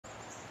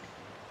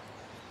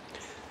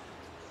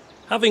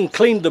Having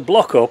cleaned the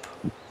block up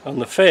on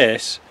the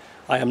face,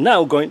 I am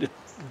now going to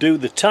do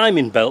the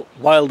timing belt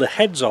while the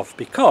head's off,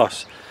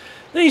 because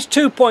these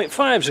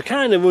 2.5s are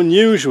kind of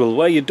unusual,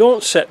 where you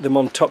don't set them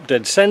on top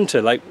dead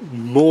centre like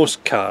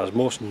most cars,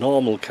 most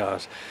normal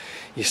cars.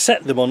 You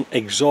set them on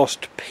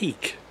exhaust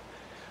peak,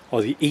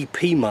 or the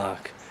EP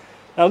mark.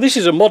 Now this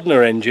is a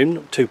moderner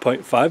engine,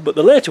 2.5, but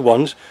the later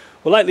ones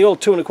were like the old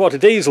 2 1/4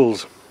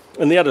 diesels,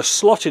 and they had a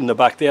slot in the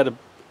back. They had a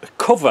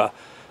cover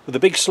with a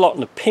big slot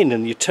and a pin,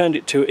 and you turned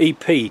it to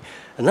EP,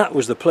 and that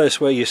was the place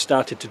where you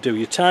started to do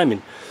your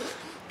timing.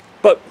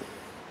 But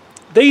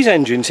these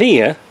engines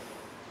here,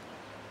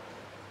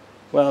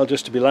 well,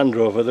 just to be Land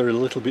Rover, they're a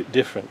little bit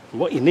different.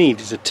 What you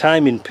need is a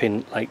timing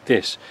pin like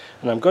this,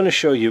 and I'm going to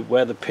show you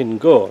where the pin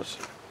goes.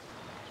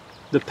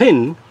 The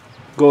pin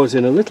goes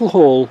in a little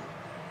hole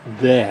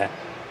there.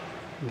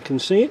 You can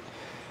see it.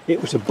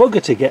 It was a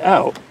bugger to get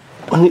out,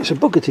 and it's a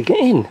bugger to get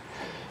in.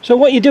 So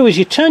what you do is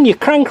you turn your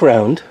crank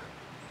round.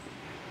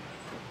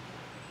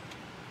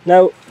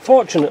 Now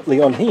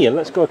fortunately on here,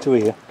 let's go to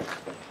here,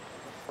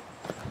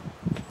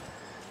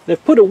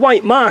 they've put a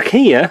white mark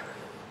here,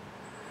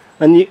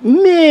 and you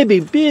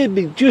maybe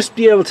just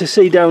be able to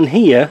see down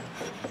here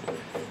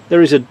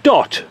there is a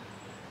dot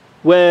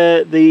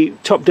where the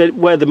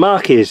where the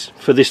mark is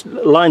for this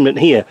alignment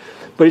here.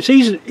 But it's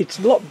easy, it's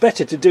a lot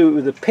better to do it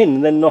with a pin,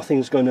 and then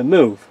nothing's going to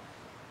move.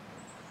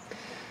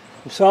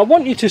 So I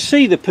want you to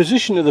see the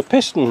position of the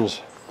pistons.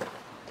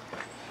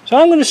 So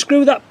I'm going to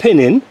screw that pin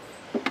in,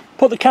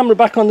 put the camera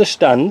back on the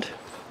stand.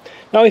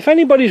 Now if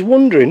anybody's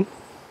wondering,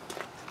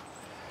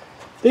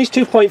 these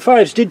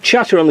 2.5s did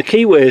chatter on the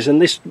keyways,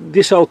 and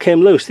this all came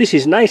loose. This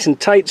is nice and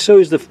tight, so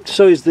is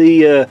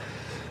the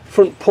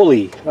front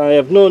pulley. I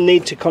have no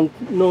need to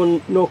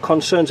no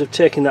concerns of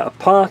taking that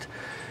apart,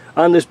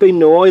 and there's been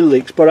no oil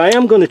leaks. But I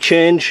am going to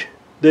change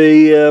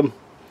the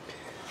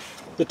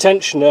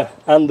tensioner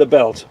and the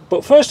belt.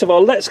 But first of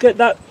all, let's get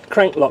that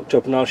crank locked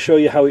up, and I'll show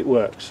you how it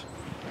works.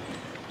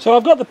 So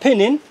I've got the pin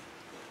in,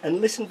 and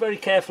listen very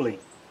carefully.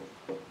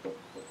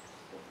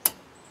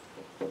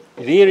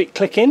 You hear it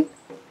click in?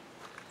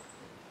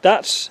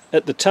 That's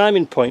at the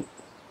timing point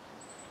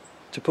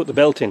to put the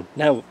belt in.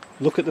 Now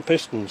look at the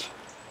pistons.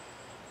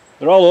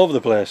 They're all over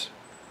the place.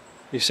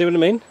 You see what I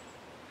mean?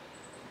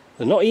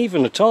 They're not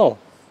even at all.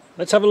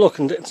 Let's have a look,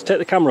 and let's take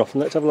the camera off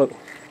and let's have a look.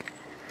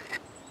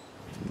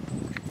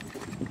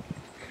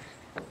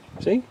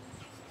 See?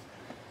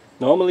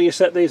 Normally you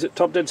set these at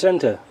top dead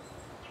centre.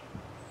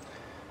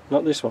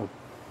 Not this one.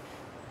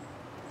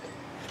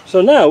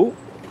 So now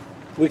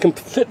we can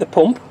fit the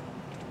pump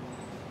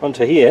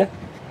onto here,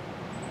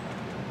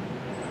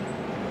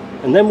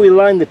 and then we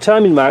line the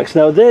timing marks.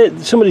 Now there,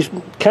 somebody's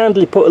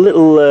kindly put a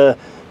little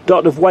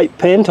dot of white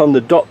paint on the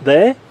dot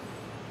there,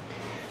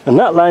 and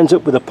that lines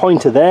up with a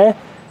pointer there,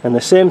 and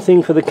the same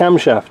thing for the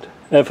camshaft,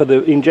 for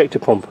the injector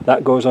pump,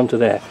 that goes onto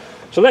there.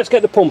 So let's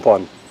get the pump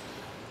on.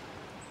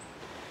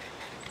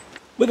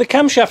 With the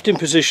camshaft in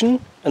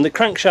position and the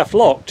crankshaft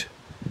locked,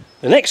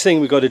 the next thing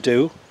we've got to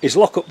do is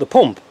lock up the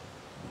pump.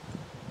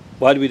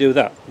 Why do we do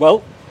that?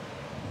 Well,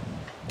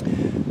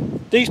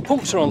 these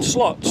pumps are on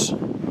slots,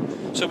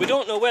 so we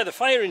don't know where the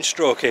firing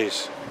stroke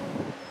is.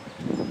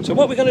 So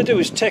what we're going to do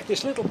is take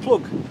this little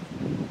plug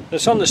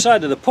that's on the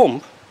side of the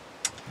pump,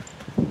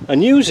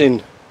 and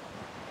using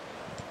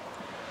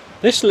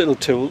this little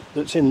tool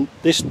that's in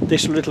this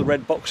little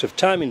red box of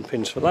timing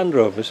pins for Land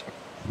Rovers,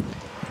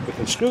 we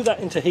can screw that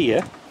into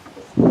here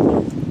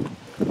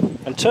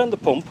and turn the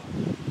pump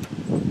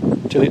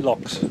till it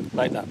locks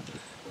like that,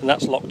 and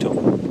that's locked up.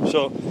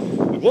 So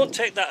we won't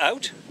take that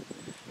out,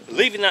 we're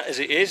leaving that as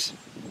it is.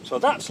 So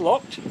that's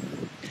locked.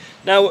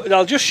 Now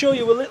I'll just show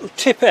you a little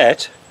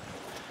tipette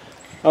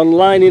on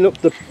lining up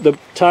the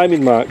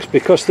timing marks,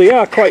 because they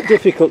are quite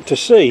difficult to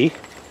see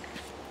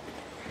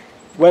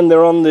when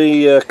they're on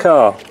the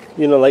car,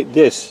 you know, like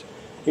this.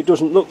 It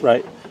doesn't look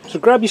right. So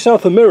grab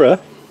yourself a mirror,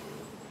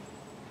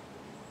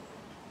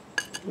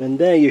 and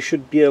there you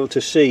should be able to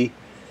see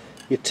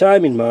your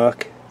timing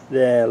mark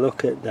there.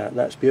 Look at that,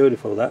 that's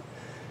beautiful, that.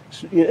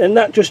 And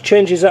that just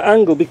changes that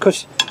angle,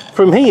 because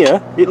from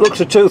here it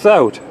looks a tooth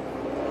out.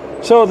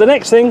 So the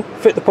next thing,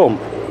 fit the pump.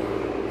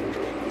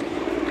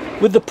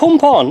 With the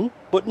pump on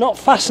but not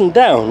fastened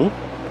down,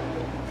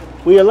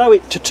 we allow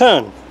it to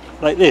turn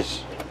like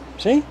this.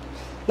 See?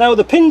 Now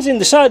the pin's in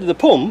the side of the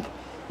pump.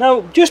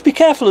 Now just be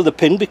careful of the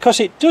pin, because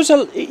it does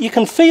you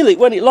can feel it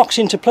when it locks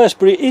into place,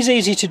 but it is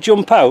easy to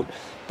jump out.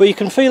 But you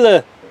can feel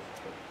a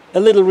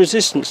little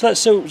resistance.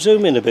 Let's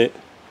zoom in a bit.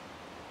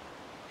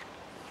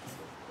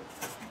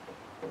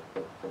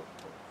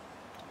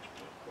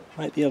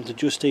 Might be able to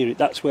just hear it.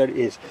 That's where it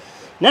is.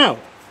 Now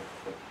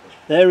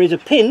there is a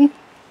pin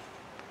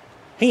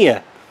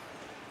here,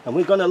 and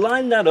we're going to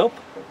line that up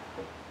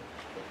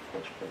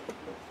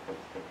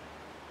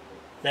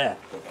there.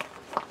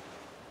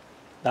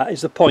 That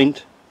is the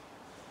point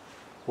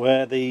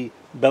where the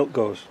belt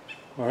goes.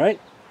 Alright,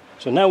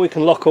 so now we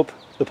can lock up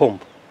the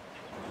pump.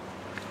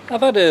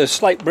 I've had a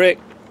slight break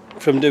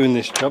from doing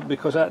this job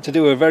because I had to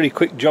do a very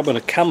quick job on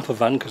a camper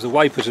van because the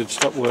wipers had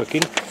stopped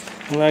working,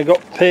 and I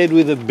got paid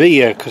with a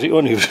beer because it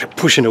only was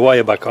pushing a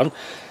wire back on.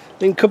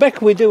 In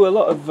Quebec we do a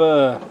lot of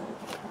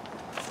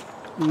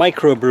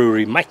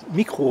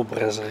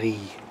microbrasserie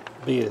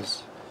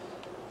beers,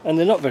 and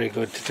they're not very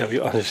good, to tell you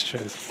the honest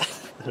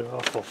truth. They're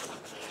awful.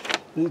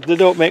 They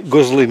don't make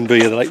guzzling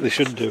beer like they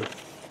should do.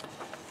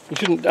 You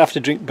shouldn't have to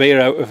drink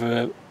beer out of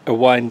a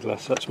wine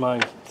glass, that's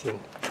my thing.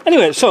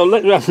 Anyway, so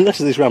less of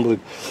this rambling.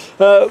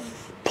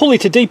 Pulley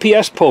to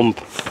DPS pump.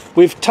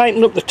 We've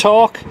tightened up the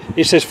torque.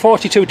 It says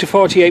 42 to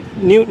 48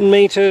 Newton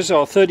meters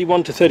or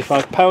 31 to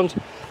 35 pounds.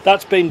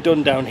 That's been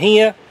done down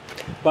here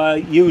by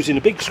using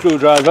a big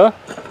screwdriver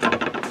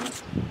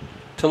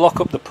to lock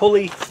up the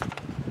pulley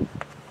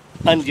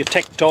and your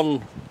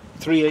Tecton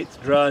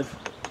 3/8 drive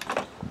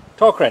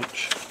torque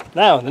wrench.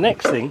 Now the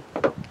next thing,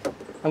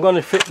 I'm going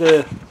to fit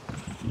a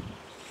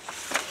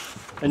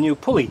new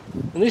pulley,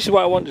 and this is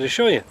what I wanted to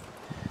show you.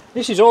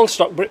 This is all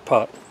stock Brit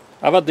part.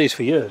 I've had these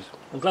for years.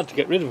 I'm glad to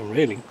get rid of them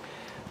really.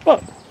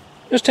 But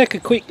just take a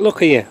quick look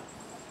here.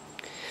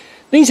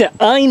 These are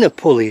Aina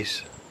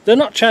pulleys. They're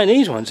not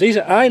Chinese ones, these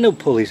are Aina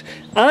pulleys.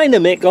 Aina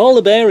make all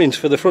the bearings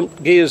for the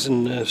front gears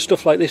and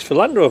stuff like this for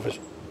Land Rovers.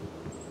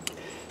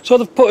 So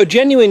they've put a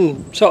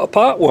genuine sort of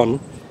part one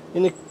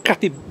in a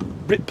crappy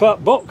Brit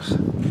part box.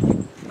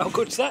 How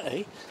good's that,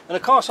 eh? And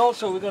of course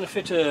also we're going to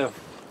fit a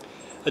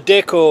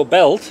Deco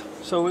belt,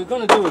 so we're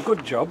going to do a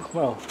good job.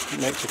 Well,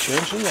 it makes a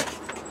change, doesn't it?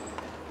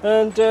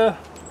 And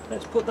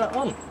let's put that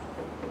on. So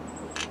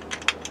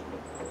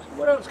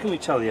what else can we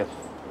tell you?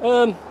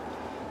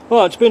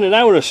 Well, it's been an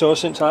hour or so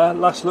since I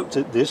last looked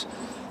at this.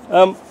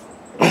 I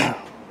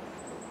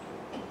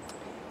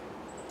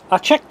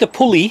checked the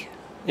pulley.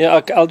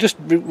 Yeah, I'll just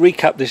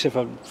recap this if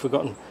I've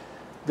forgotten.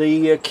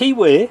 The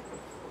keyway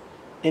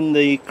in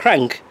the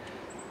crank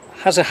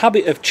has a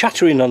habit of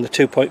chattering on the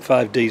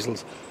 2.5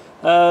 diesels.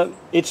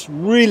 It's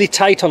really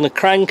tight on the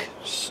crank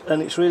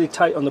and it's really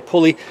tight on the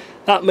pulley.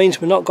 That means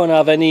we're not going to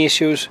have any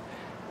issues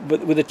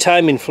with the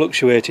timing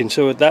fluctuating,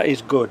 so that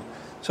is good.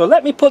 So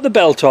let me put the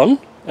belt on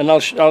and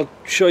I'll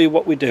show you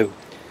what we do.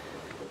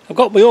 I've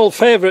got my old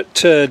favourite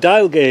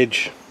dial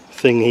gauge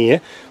thing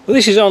here. Well,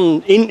 this is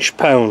on inch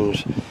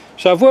pounds,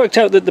 so I've worked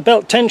out that the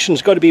belt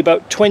tension's got to be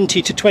about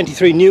 20 to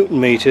 23 Newton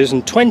meters,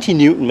 and 20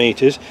 Newton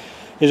meters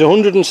is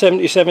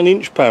 177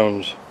 inch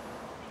pounds.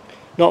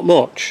 Not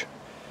much.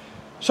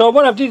 So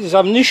what I've did is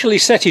I've initially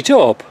set it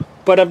up,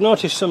 but I've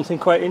noticed something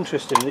quite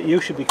interesting that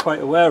you should be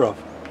quite aware of.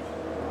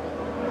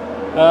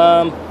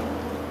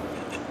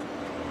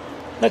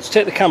 Let's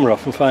take the camera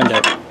off and find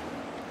out.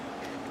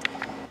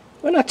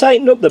 When I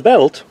tighten up the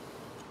belt,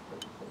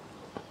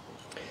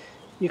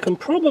 you can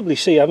probably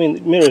see, I mean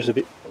the mirror's a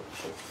bit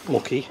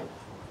mucky,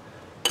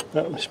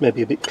 that's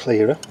maybe a bit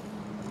clearer.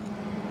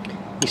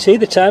 You see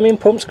the timing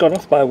pump's gone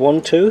off by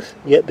one tooth,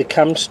 yet the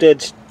cam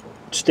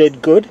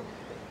stayed good.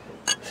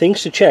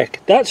 Things to check.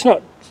 That's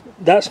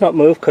not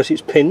moved because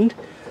it's pinned,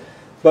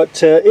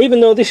 but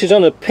even though this is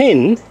on a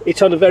pin,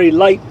 it's on a very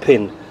light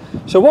pin.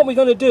 So what we're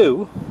going to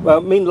do, well,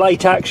 I mean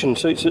light action,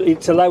 so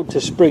it's allowed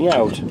to spring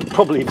out,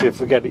 probably if you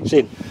forget it's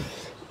in.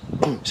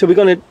 So we're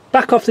going to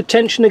back off the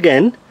tension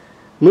again,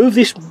 move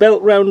this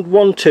belt round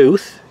one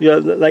tooth, you know,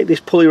 like this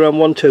pulley around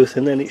one tooth,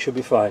 and then it should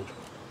be fine.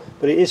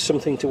 But it is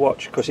something to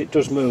watch because it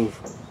does move.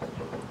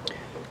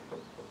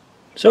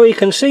 So you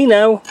can see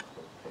now,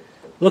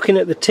 looking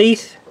at the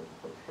teeth,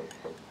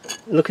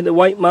 looking at the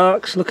white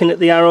marks, looking at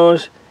the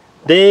arrows,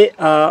 they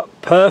are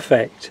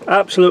perfect,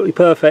 absolutely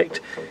perfect.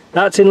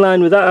 That's in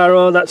line with that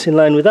arrow, that's in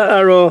line with that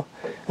arrow,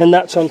 and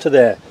that's onto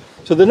there.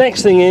 So the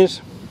next thing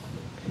is,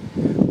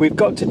 we've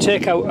got to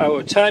take out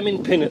our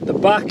timing pin at the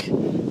back,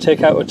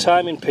 take out a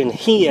timing pin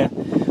here,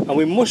 and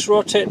we must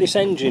rotate this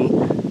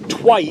engine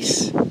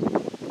twice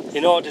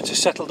in order to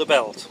settle the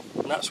belt,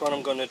 and that's what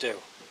I'm going to do.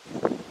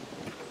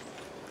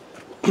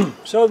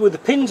 So with the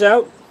pins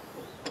out,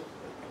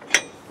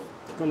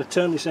 I'm going to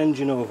turn this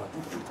engine over,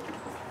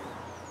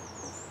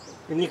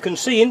 and you can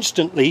see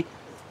instantly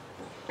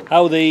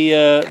how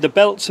the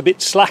belt's a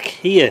bit slack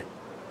here.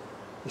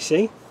 You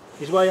see?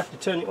 This is why you have to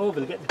turn it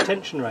over to get the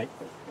tension right.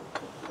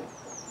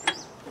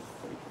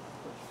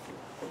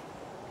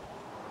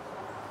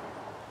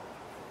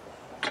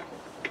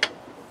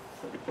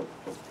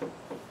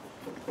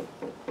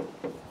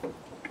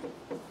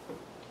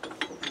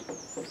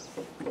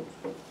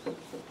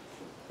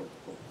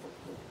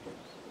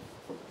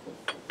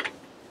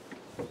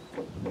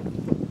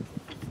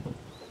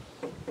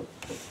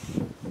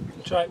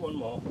 Try it one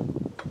more.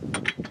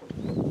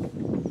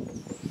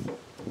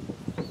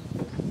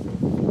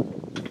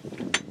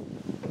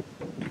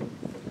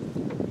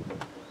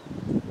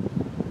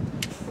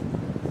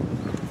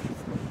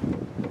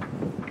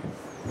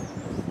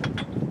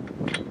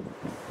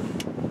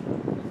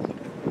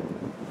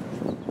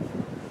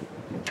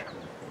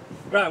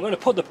 Right, I'm going to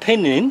put the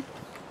pin in.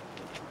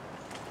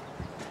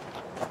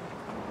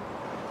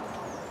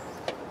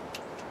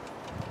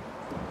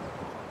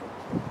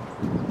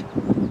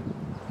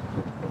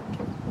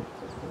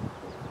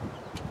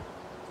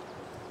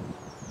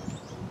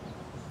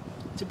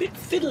 To bit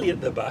fiddly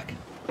at the back.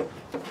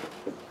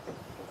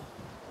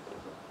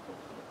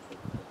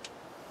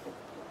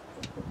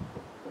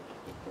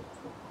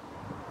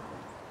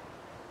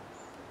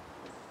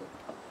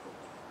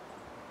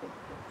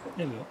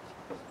 There we go.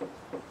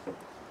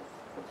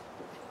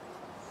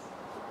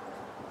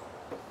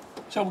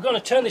 So we're going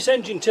to turn this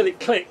engine till it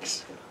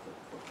clicks.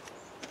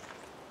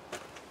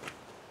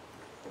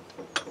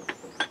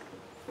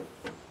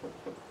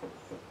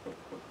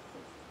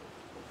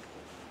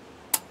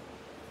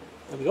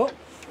 There we go.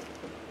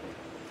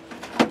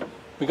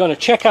 We're going to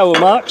check our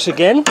marks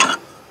again.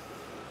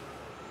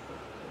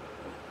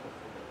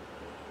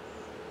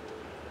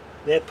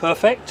 They're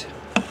perfect,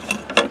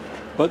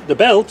 but the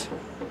belt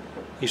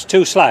is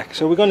too slack,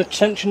 so we're going to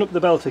tension up the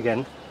belt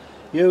again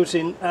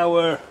using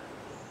our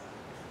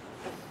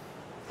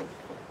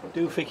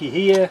doohickey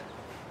here.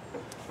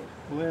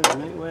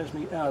 Where's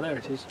me? Ah, there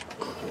it is.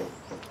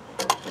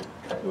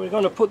 We're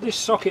going to put this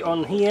socket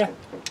on here.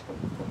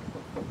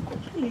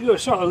 You've got to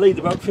sort of need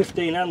about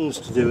 15 hands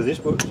to do this,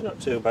 but it's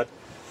not too bad.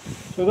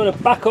 So we're going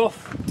to back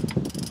off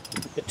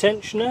the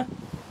tensioner.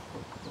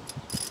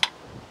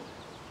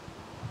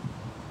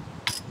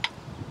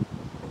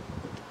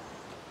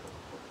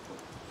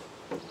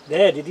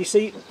 There, did you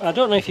see? I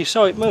don't know if you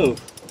saw it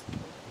move.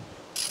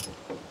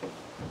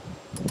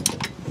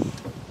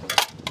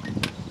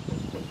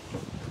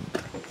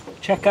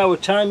 Check our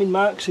timing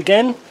marks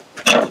again.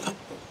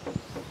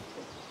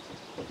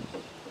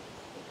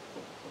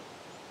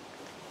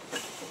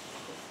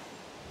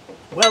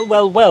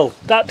 Well,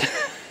 that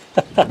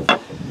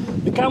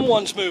the cam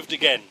once moved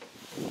again.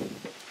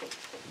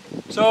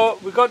 So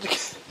we've got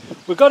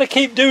to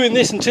keep doing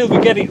this until we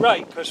get it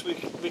right, because we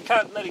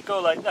can't let it go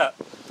like that.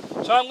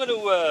 So I'm going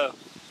to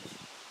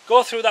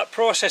go through that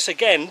process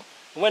again,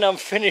 and when I'm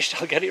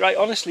finished I'll get it right.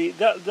 Honestly,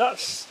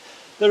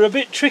 they're a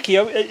bit tricky.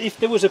 If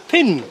there was a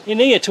pin in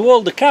here to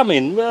hold the cam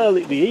in, well,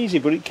 it'd be easy,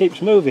 but it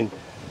keeps moving.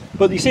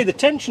 But you see, the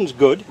tension's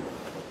good,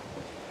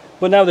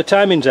 but now the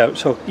timing's out,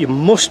 so you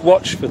must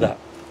watch for that.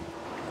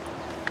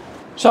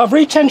 So I've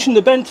retensioned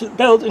the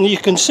belt, and you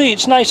can see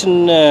it's nice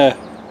and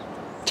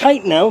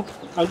tight now.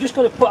 I'm just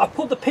going to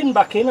put the pin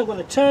back in. I'm going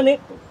to turn it.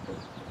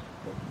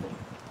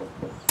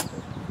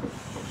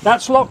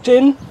 That's locked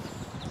in.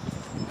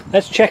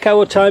 Let's check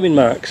our timing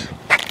marks.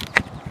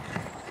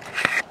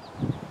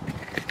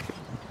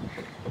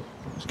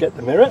 Let's get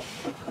the mirror.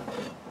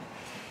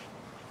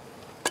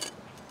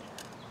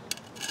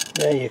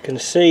 There you can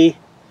see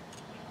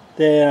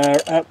they are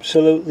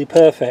absolutely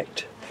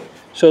perfect.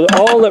 So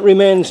all that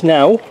remains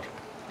now,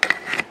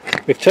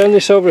 we've turned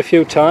this over a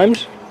few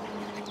times.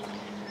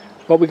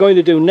 What we're going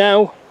to do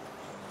now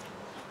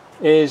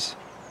is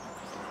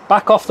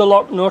back off the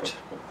lock nut,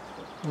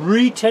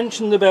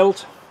 retension the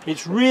belt.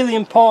 It's really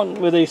important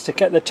with these to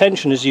get the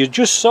tension, as you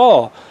just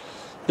saw.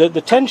 The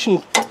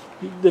tension,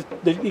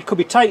 it could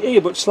be tight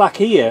here but slack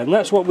here, and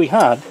that's what we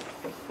had.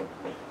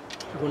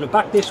 I'm going to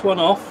back this one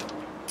off.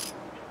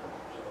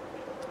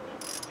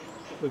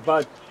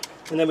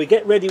 And then we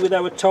get ready with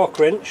our torque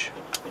wrench.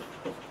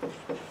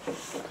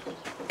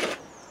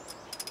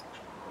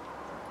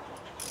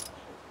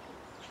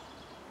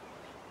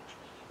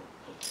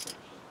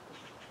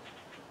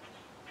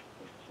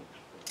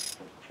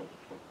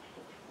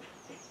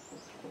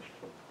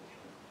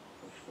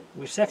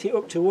 We set it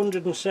up to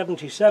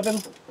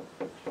 177,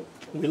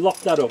 we lock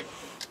that up,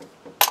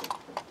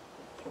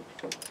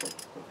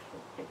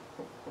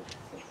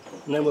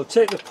 and then we'll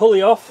take the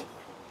pulley off.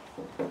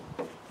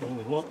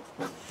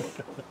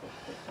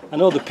 I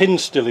know the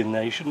pin's still in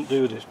there, you shouldn't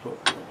do this,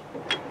 but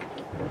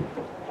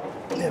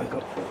there we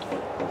go.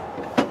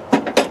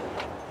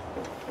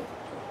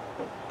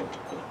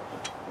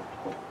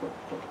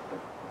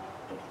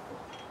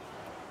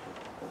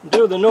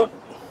 Do the nut,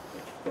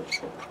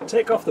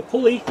 take off the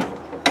pulley,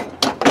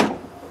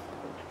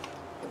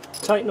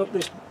 tighten up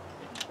this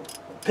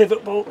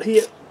pivot bolt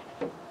here,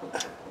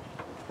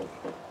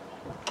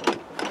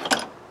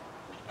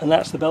 and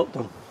that's the belt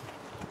done.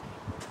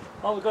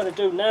 All we've got to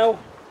do now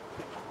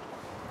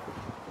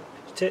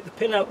is take the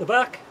pin out the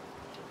back,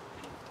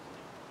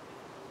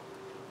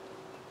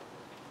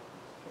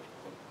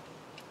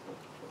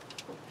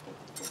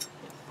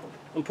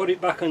 and put it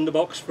back in the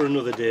box for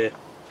another day.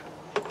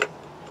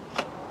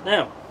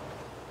 Now,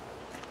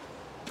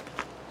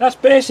 that's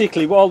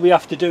basically all we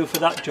have to do for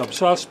that job.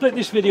 So I'll split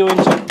this video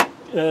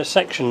into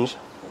sections.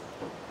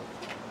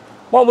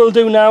 What we'll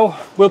do now,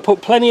 we'll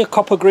put plenty of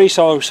copper grease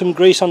or some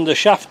grease on the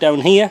shaft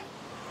down here.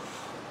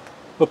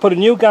 We'll put a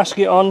new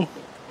gasket on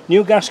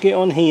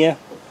here.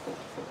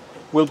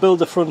 We'll build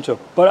the front up.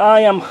 But I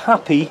am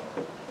happy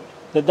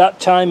that that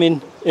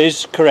timing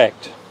is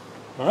correct.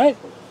 Alright?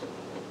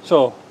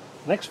 So,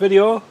 next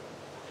video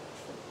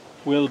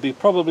we'll be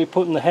probably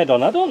putting the head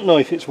on. I don't know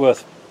if it's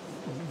worth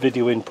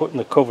videoing putting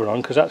the cover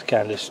on, because that's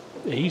kind of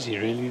easy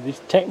really. This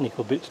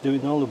technical bit's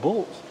doing all the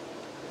bolts.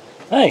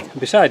 Hey,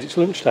 besides it's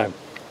lunchtime.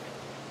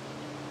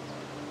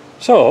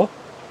 So,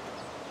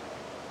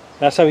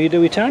 that's how you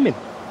do your timing.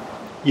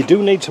 You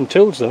do need some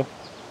tools though.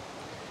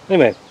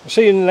 Anyway, I'll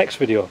see you in the next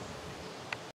video.